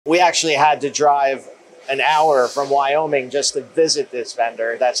we actually had to drive an hour from Wyoming just to visit this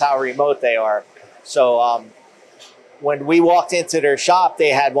vendor. That's how remote they are. So when we walked into their shop, they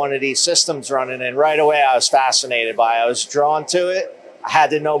had one of these systems running, and right away I was fascinated by it. I was drawn to it. I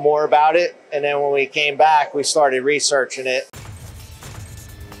had to know more about it. And then when we came back, we started researching it.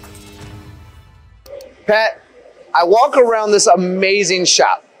 Pat, I walk around this amazing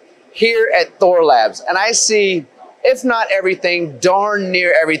shop here at Thorlabs, and I see, if not everything, darn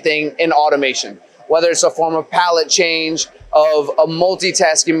near everything in automation. Whether it's a form of pallet change, of a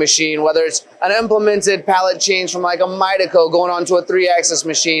multitasking machine, whether it's an implemented pallet change from like a Mideco going onto a 3-axis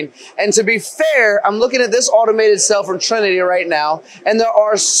machine. And to be fair, I'm looking at this automated cell from Trinity right now, and there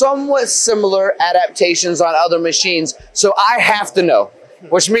are somewhat similar adaptations on other machines. So I have to know,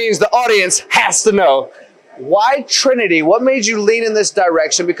 which means the audience has to know, why Trinity? What made you lean in this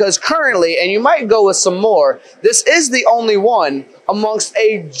direction? Because currently, and you might go with some more, this is the only one amongst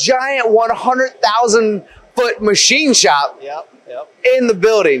a giant 100,000 foot machine shop in the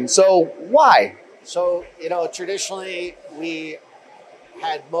building. So why? So, you know, traditionally we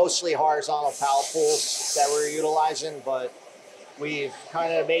had mostly horizontal pallet pools that we're utilizing, but we've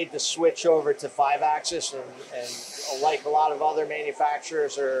kind of made the switch over to 5-axis, and like a lot of other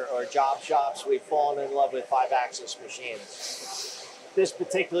manufacturers or job shops, we've fallen in love with 5-axis machines. This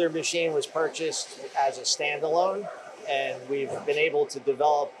particular machine was purchased as a standalone, and we've been able to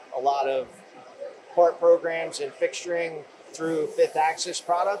develop a lot of part programs and fixturing through 5th-axis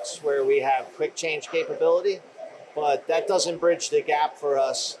products where we have quick change capability, but that doesn't bridge the gap for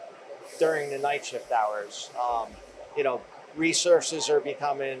us during the night shift hours. You know, resources are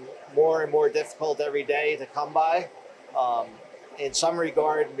becoming more and more difficult every day to come by. In some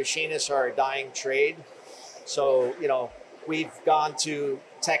regard, machinists are a dying trade. So, you know, we've gone to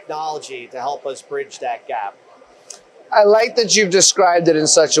technology to help us bridge that gap. I like that you've described it in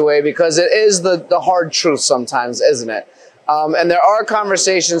such a way, because it is the hard truth sometimes, isn't it? And there are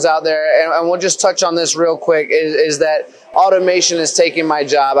conversations out there, and we'll just touch on this real quick, is that automation is taking my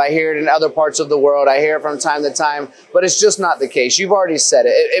job. I hear it in other parts of the world. I hear it from time to time, but it's just not the case. You've already said it.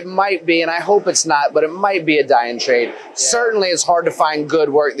 It might be, and I hope it's not, but it might be a dying trade. Yeah. Certainly it's hard to find good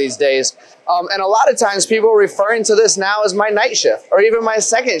work these days. And a lot of times people are referring to this now as my night shift or even my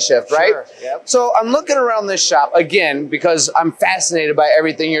second shift, right? Sure. Yep. So I'm looking around this shop again because I'm fascinated by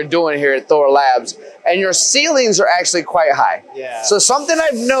everything you're doing here at Thorlabs, and your ceilings are actually quite high. Yeah. So something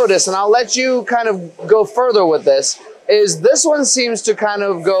I've noticed, and I'll let you kind of go further with this, is this one seems to kind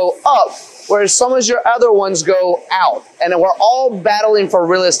of go up, whereas some of your other ones go out. And we're all battling for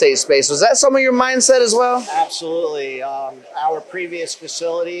real estate space. Was that some of your mindset as well? Absolutely. Our previous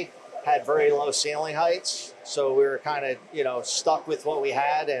facility had very low ceiling heights, so we were kind of, you know, stuck with what we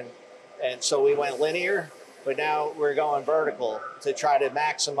had, and so we went linear, but now we're going vertical to try to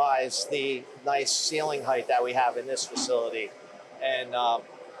maximize the nice ceiling height that we have in this facility. And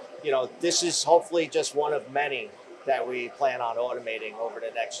you know, this is hopefully just one of many that we plan on automating over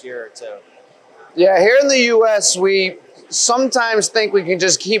the next year or two. Yeah, here in the US, we sometimes think we can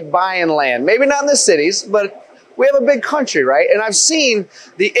just keep buying land. Maybe not in the cities, but we have a big country, right? And I've seen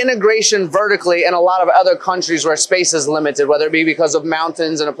the integration vertically in a lot of other countries where space is limited, whether it be because of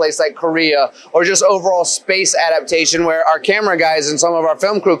mountains in a place like Korea, or just overall space adaptation where our camera guys and some of our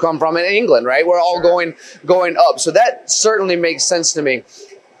film crew come from in England, right? We're all going up. So that certainly makes sense to me.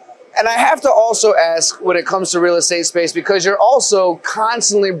 And I have to also ask, when it comes to real estate space, because you're also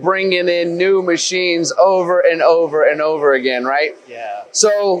constantly bringing in new machines over and over and over again, right? Yeah.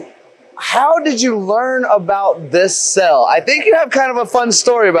 So how did you learn about this cell? I think you have kind of a fun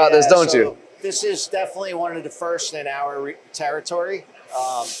story about this, don't you? This is definitely one of the first in our territory.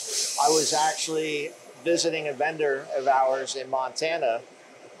 I was actually visiting a vendor of ours in Montana,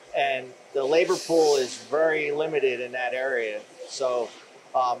 and the labor pool is very limited in that area. So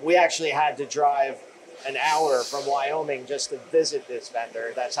we actually had to drive an hour from Wyoming just to visit this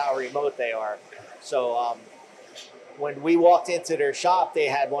vendor. That's how remote they are. So when we walked into their shop, they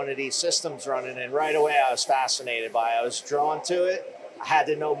had one of these systems running, and right away I was fascinated by it. I was drawn to it. I had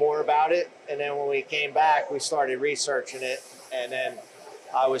to know more about it. And then when we came back, we started researching it. And then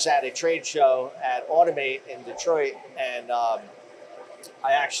I was at a trade show at Automate in Detroit, and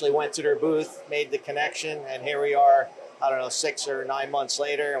I actually went to their booth, made the connection, and here we are, I don't know, 6 or 9 months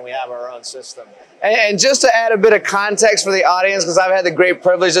later, and we have our own system. And just to add a bit of context for the audience, because I've had the great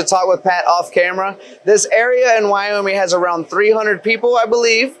privilege to talk with Pat off camera, this area in Wyoming has around 300 people, I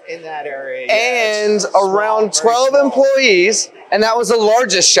believe. In that area, yeah. And around 12 employees, and that was the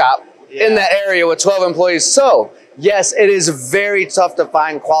largest shop in that area with 12 employees. So yes, it is very tough to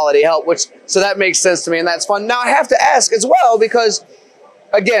find quality help, so that makes sense to me, and that's fun. Now I have to ask as well, because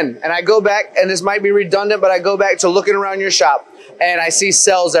again, and I go back, and this might be redundant, but I go back to looking around your shop, and I see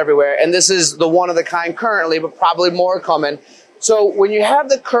cells everywhere. And this is the one of the kind currently, but probably more coming. So when you have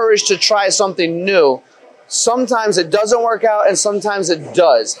the courage to try something new, sometimes it doesn't work out and sometimes it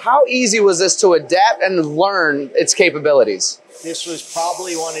does. How easy was this to adapt and learn its capabilities? This was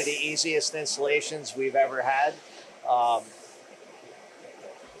probably one of the easiest installations we've ever had.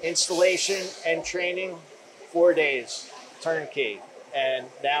 Installation and training, 4 days, turnkey. And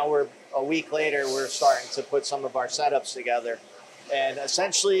now we're a week later, we're starting to put some of our setups together. And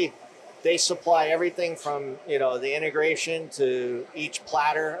essentially, they supply everything from, you know, the integration to each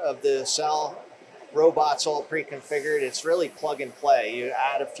platter of the cell. Robots all pre-configured. It's really plug and play. You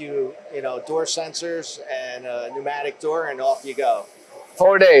add a few, you know, door sensors and a pneumatic door, and off you go.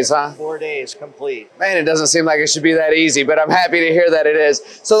 4 days, huh? 4 days complete. Man, it doesn't seem like it should be that easy, but I'm happy to hear that it is.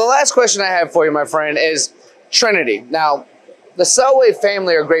 So the last question I have for you, my friend, is Trinity. Now, the Cellway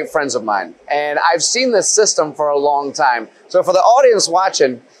family are great friends of mine, and I've seen this system for a long time. So for the audience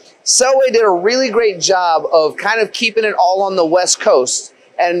watching, Cellway did a really great job of kind of keeping it all on the West Coast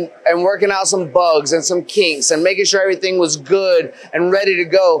and working out some bugs and some kinks and making sure everything was good and ready to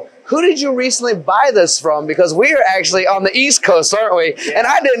go. Who did you recently buy this from? Because we are actually on the East Coast, aren't we? Yeah. And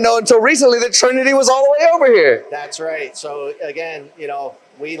I didn't know until recently that Trinity was all the way over here. That's right. So again, you know,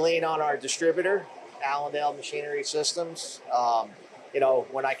 we lean on our distributor, Allendale Machinery Systems. You know,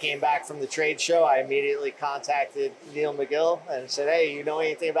 when I came back from the trade show, I immediately contacted Neil McGill and said, hey, you know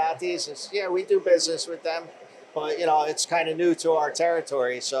anything about these? And said, yeah, we do business with them. But, you know, it's kind of new to our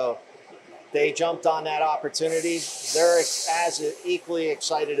territory. So they jumped on that opportunity. They're as equally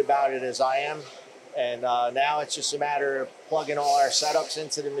excited about it as I am. And now it's just a matter of plugging all our setups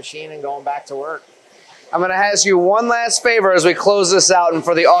into the machine and going back to work. I'm going to ask you one last favor as we close this out and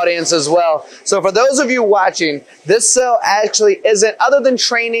for the audience as well. So for those of you watching, this cell actually isn't, other than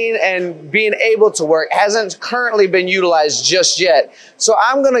training and being able to work, hasn't currently been utilized just yet. So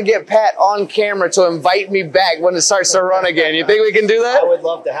I'm going to get Pat on camera to invite me back when it starts to run again. You think we can do that? I would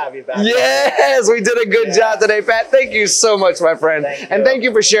love to have you back. Yes, we did a good job today, Pat. Thank you so much, my friend. And thank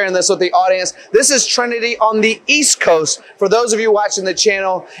you for sharing this with the audience. This is Trinity on the East Coast. For those of you watching the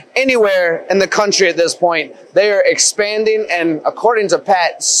channel anywhere in the country at this point, they are expanding and, according to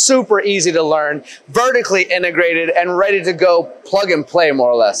Pat, super easy to learn, vertically integrated and ready to go plug and play,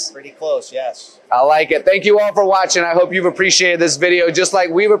 more or less. Pretty close, yes. I like it. Thank you all for watching. I hope you've appreciated this video just like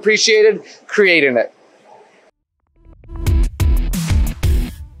we've appreciated creating it.